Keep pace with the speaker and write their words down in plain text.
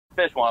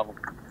fish one of them.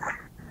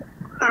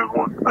 There's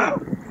one.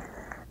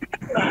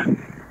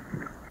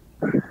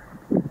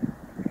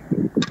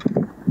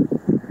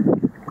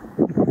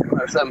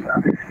 There's 7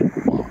 pounds.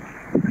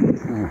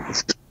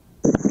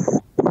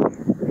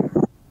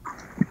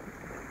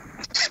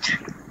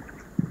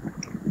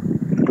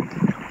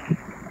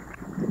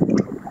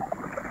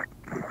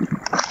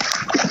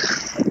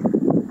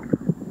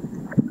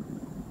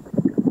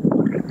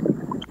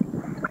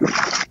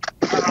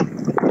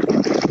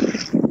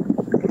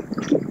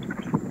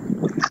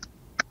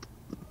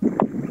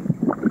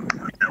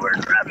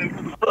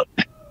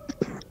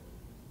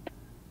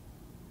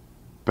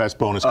 Best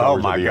bonus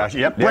coverage of the year. Gosh,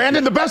 yep.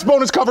 Brandon, the best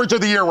bonus coverage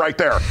of the year right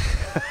there.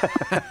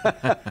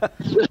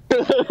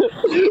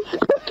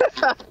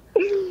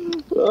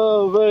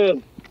 Oh,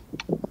 man.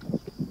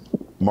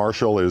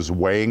 Marshall is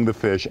weighing the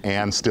fish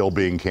and still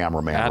being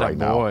cameraman right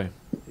now. Boy.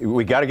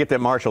 We got to get that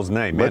Marshall's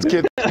name. Let's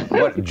get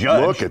what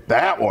judge? Look at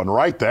that one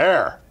right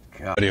there.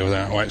 Video of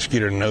that white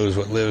skeeter knows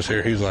what lives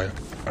here. He's like,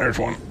 there's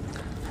one.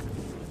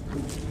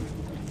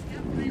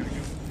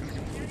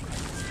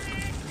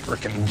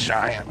 Freaking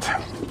giant.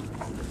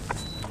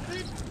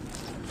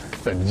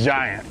 It's a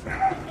giant.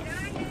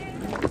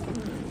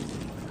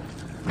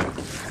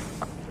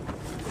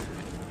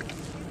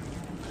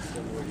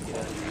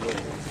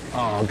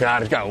 Oh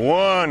God, it's got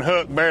one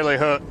hook, barely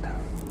hooked.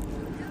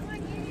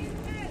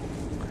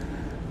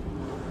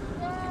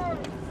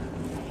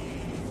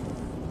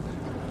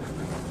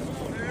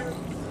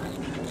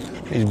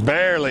 He's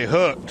barely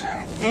hooked.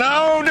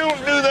 No, don't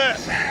do that.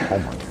 Oh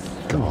my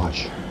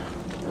gosh.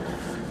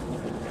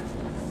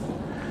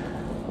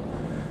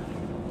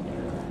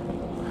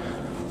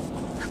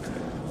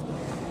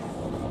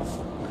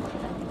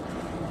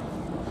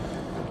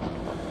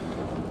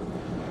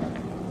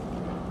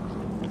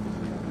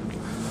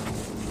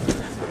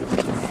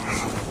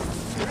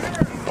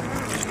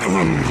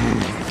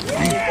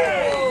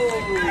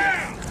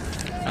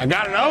 I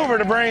got an over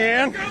to bring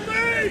in.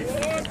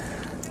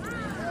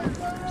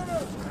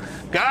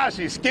 Gosh,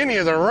 he's skinny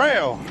as a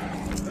rail.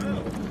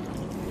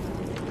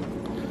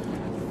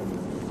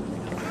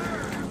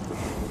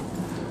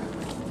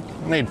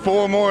 I need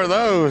 4 more of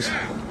those.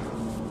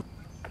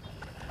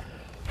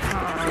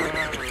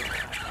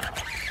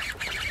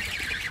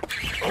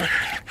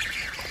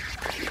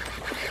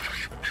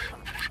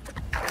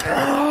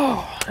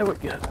 Oh, that was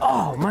good.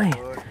 Oh, man.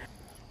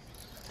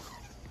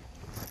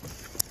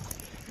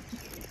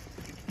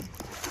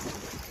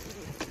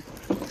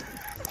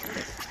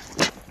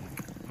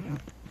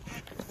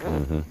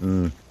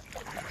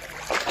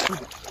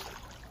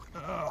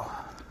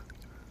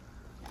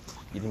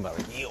 Get him by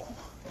the heel.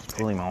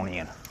 Pull him on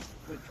in.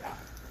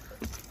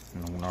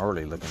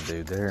 Gnarly looking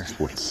dude there.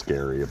 What's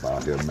scary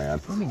about him, man?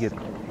 Let me get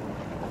him.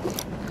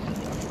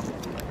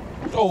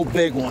 Oh,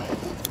 big one.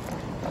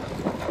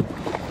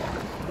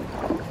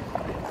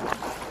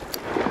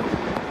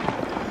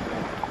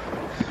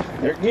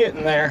 They're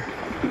getting there.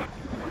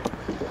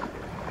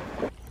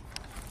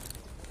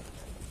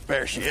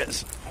 There she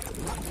is.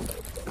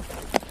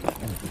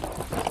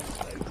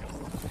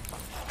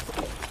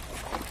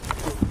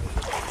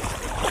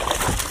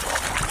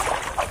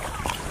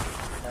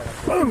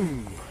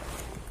 Boom.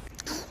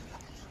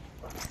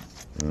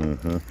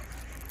 Mm-hmm.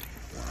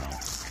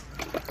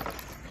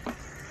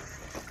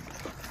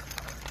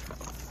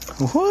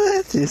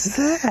 What is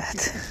that?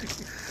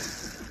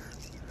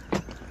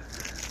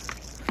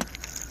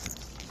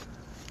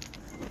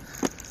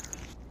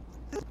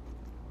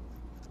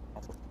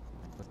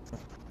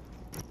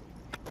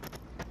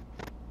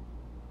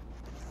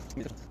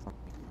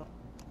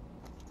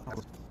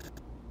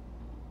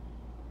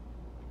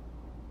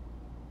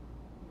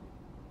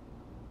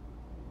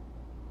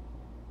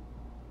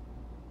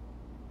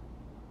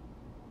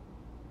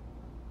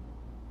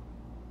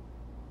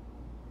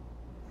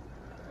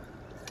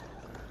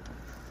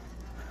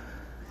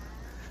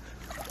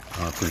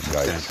 Pretty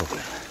substantial.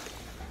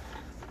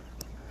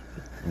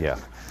 Yeah.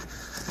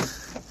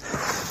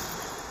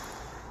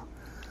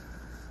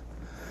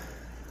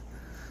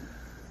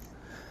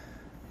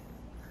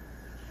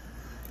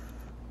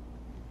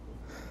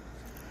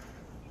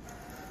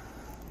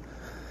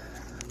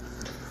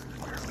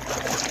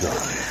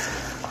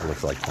 It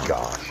looks like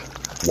gosh.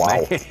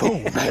 Wow.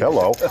 Boom.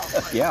 Hello.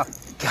 Yeah.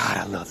 God,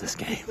 I love this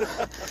game.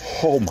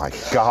 Oh my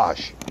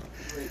gosh.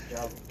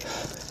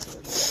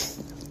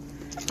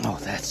 Oh,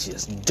 that's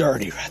just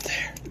dirty right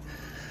there.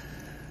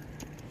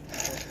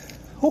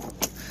 Oh.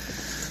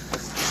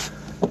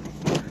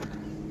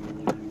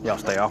 Y'all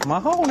stay off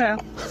my hole now,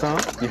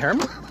 son. You hear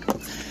me?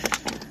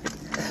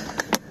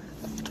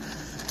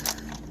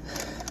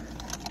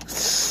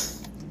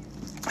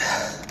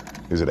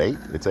 Is it 8?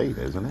 It's 8,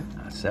 isn't it?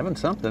 7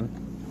 something.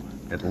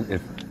 If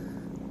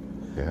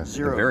Yeah. at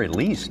the very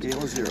least.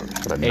 Scale of 0.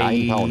 Got a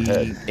 9-pound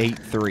head.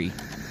 8.3.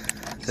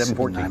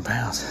 714. 9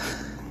 pounds.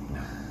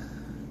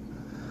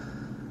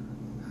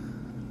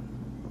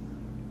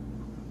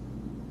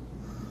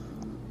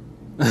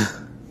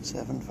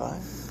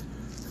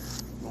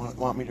 7.5.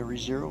 Want me to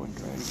re-zero and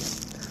try it again?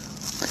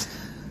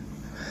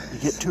 You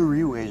get 2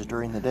 reweighs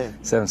during the day.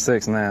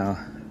 7.6 now.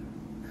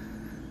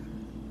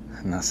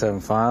 Not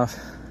 7.5.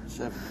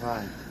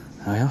 7.5.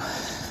 Well,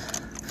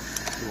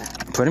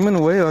 put him in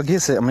the wheel. I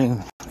guess I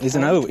mean, he's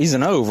an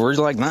over. He's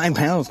like 9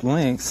 pounds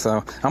length. So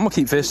I'm gonna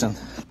keep fishing.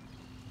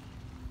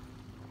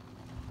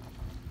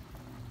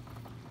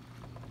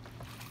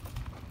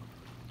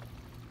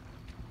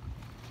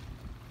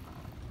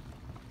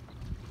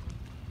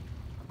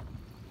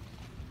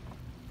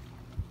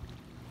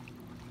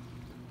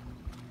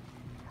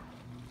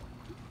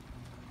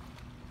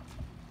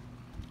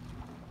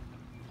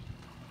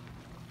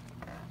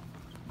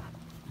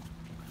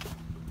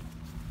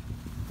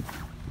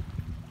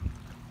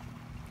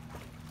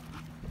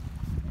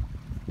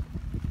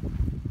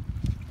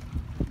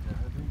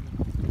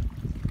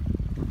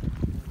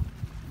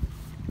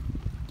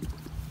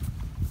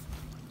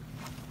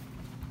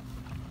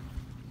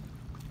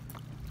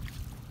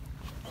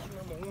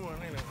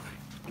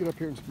 Get up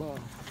here and smile.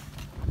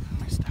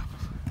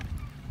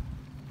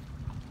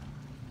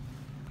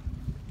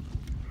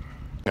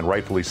 And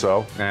rightfully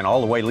so. And all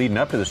the way leading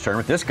up to this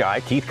tournament, this guy,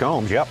 Keith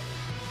Combs, yep.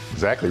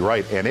 Exactly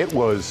right. And it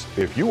was,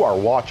 if you've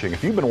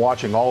been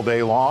watching all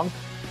day long,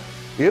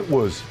 it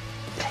was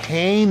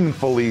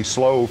painfully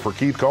slow for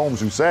Keith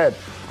Combs, who said,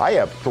 I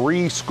have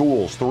 3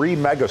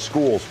 mega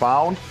schools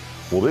found.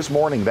 Well, this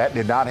morning that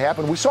did not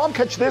happen. We saw him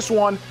catch this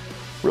one.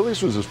 Really,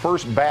 this was his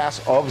first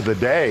bass of the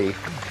day.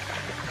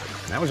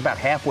 That was about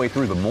halfway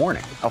through the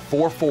morning. A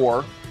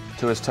 4.4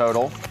 to his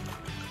total.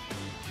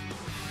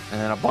 And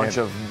then a bunch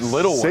of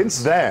little ones.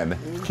 Since then,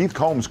 Keith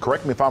Combs,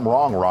 correct me if I'm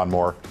wrong, Ron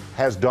Moore,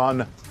 has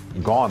gone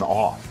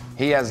off.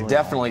 He has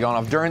definitely gone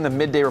off. During the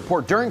midday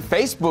report, during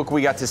Facebook,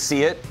 we got to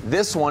see it.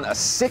 This one, a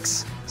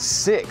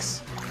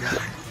 6.6.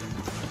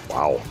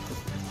 Wow.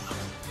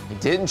 He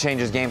didn't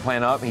change his game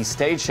plan up. He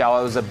stayed shallow.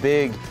 It was a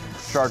big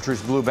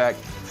chartreuse blueback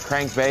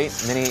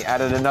crankbait. And then he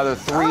added another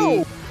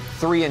 3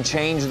 and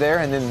change there.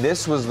 And then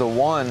this was the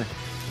one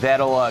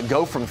that'll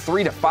go from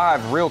 3 to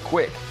 5 real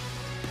quick.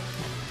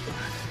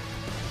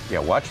 Yeah,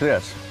 watch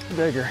this.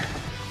 Bigger.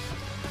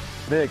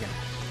 Big.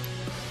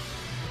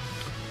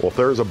 Well, if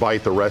there's a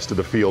bite the rest of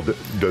the field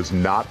does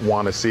not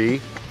want to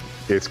see,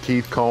 it's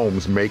Keith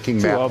Combs making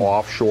that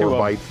offshore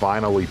bite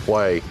finally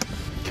play,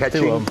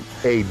 catching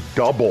a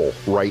double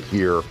right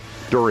here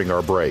during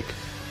our break.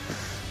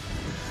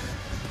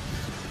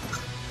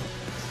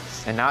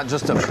 And not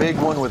just a big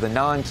one with a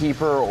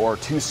non-keeper or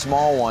 2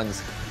 small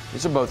ones.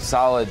 These are both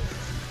solid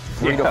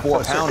 3 to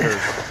 4 pounders.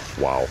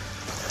 Wow.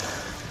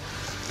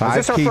 5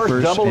 is this our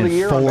first double of the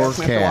year on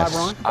Bassmaster Live,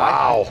 Ron?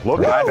 Wow,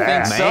 look at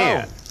that.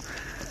 Man.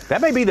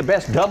 That may be the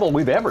best double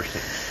we've ever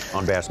seen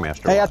on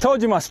Bassmaster. Hey, I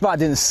told you my spot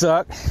didn't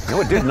suck. No,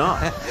 it did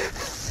not.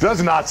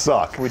 Does not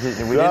suck. We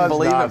didn't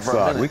believe it for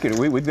a minute.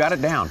 We've got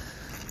it down.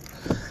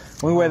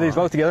 We weigh these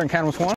both together and count them as one.